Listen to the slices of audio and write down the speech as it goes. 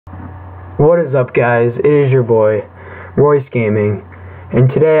What is up, guys? It is your boy, Royce Gaming, and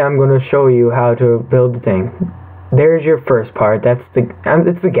today I'm going to show you how to build the thing. There's your first part. It's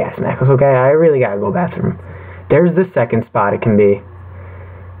the gas mask, okay? I really gotta go bathroom. There's the second spot it can be.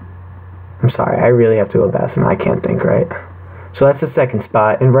 I'm sorry, I really have to go bathroom. I can't think right. So that's the second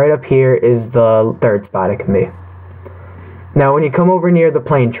spot, and right up here is the third spot it can be. Now, when you come over near the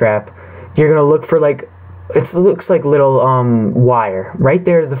plane trap, you're gonna look for it looks like little wire. Right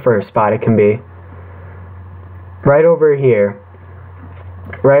there is the first spot it can be. Right over here.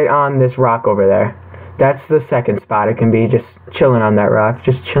 Right on this rock over there. That's the second spot it can be, just chilling on that rock,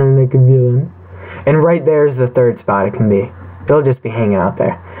 just chilling like a villain. And right there is the third spot it can be. It'll just be hanging out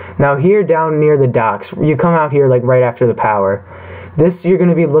there. Now here down near the docks, you come out here like right after the power. This, you're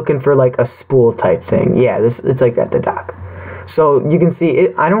gonna be looking for like a spool type thing. Yeah, it's like at the dock. So you can see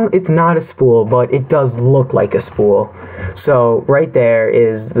it. It's not a spool, but it does look like a spool. So right there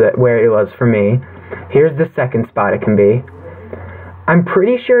is where it was for me. Here's the second spot it can be. I'm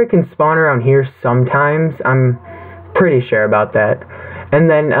pretty sure it can spawn around here sometimes. I'm pretty sure about that. And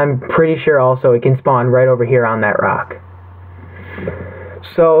then I'm pretty sure also it can spawn right over here on that rock.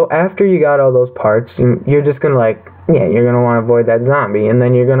 So after you got all those parts, you're just gonna you're gonna want to avoid that zombie, and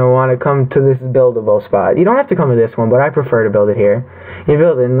then you're gonna want to come to this buildable spot. You don't have to come to this one, but I prefer to build it here. You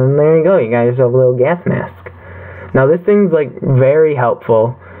build it, and then there you go. You got yourself a little gas mask. Now this thing's very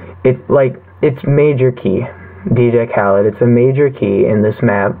helpful. It's major key. DJ Khaled, it's a major key in this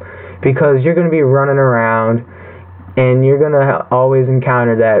map because you're going to be running around and you're going to always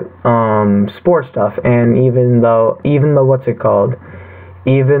encounter that spore stuff, and even the what's it called,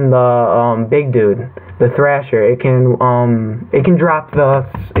 even the big dude, the thrasher, it can drop the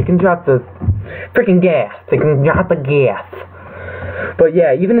freaking gas. It can drop the gas. But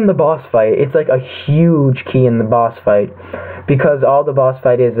yeah, even in the boss fight, it's like a huge key in the boss fight, because all the boss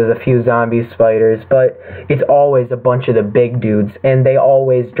fight is a few zombie spiders, but it's always a bunch of the big dudes, and they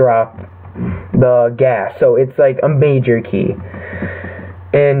always drop the gas, so it's like a major key.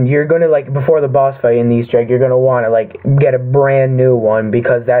 And you're gonna, before the boss fight in the Easter egg, you're gonna want to get a brand new one,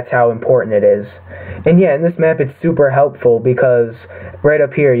 because that's how important it is. And yeah, in this map it's super helpful, because right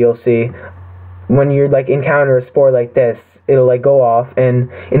up here you'll see when you encounter a spore like this, it'll go off, and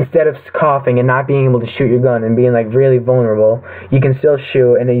instead of coughing and not being able to shoot your gun and being really vulnerable, you can still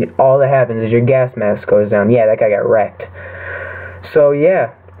shoot, and all that happens is your gas mask goes down. Yeah, that guy got wrecked. So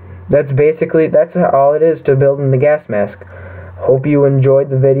yeah, that's all it is to building the gas mask. Hope you enjoyed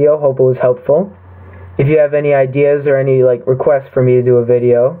the video. Hope it was helpful. If you have any ideas or any requests for me to do a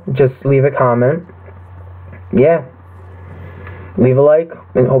video, just leave a comment. Yeah, leave a like,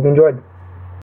 and hope you enjoyed.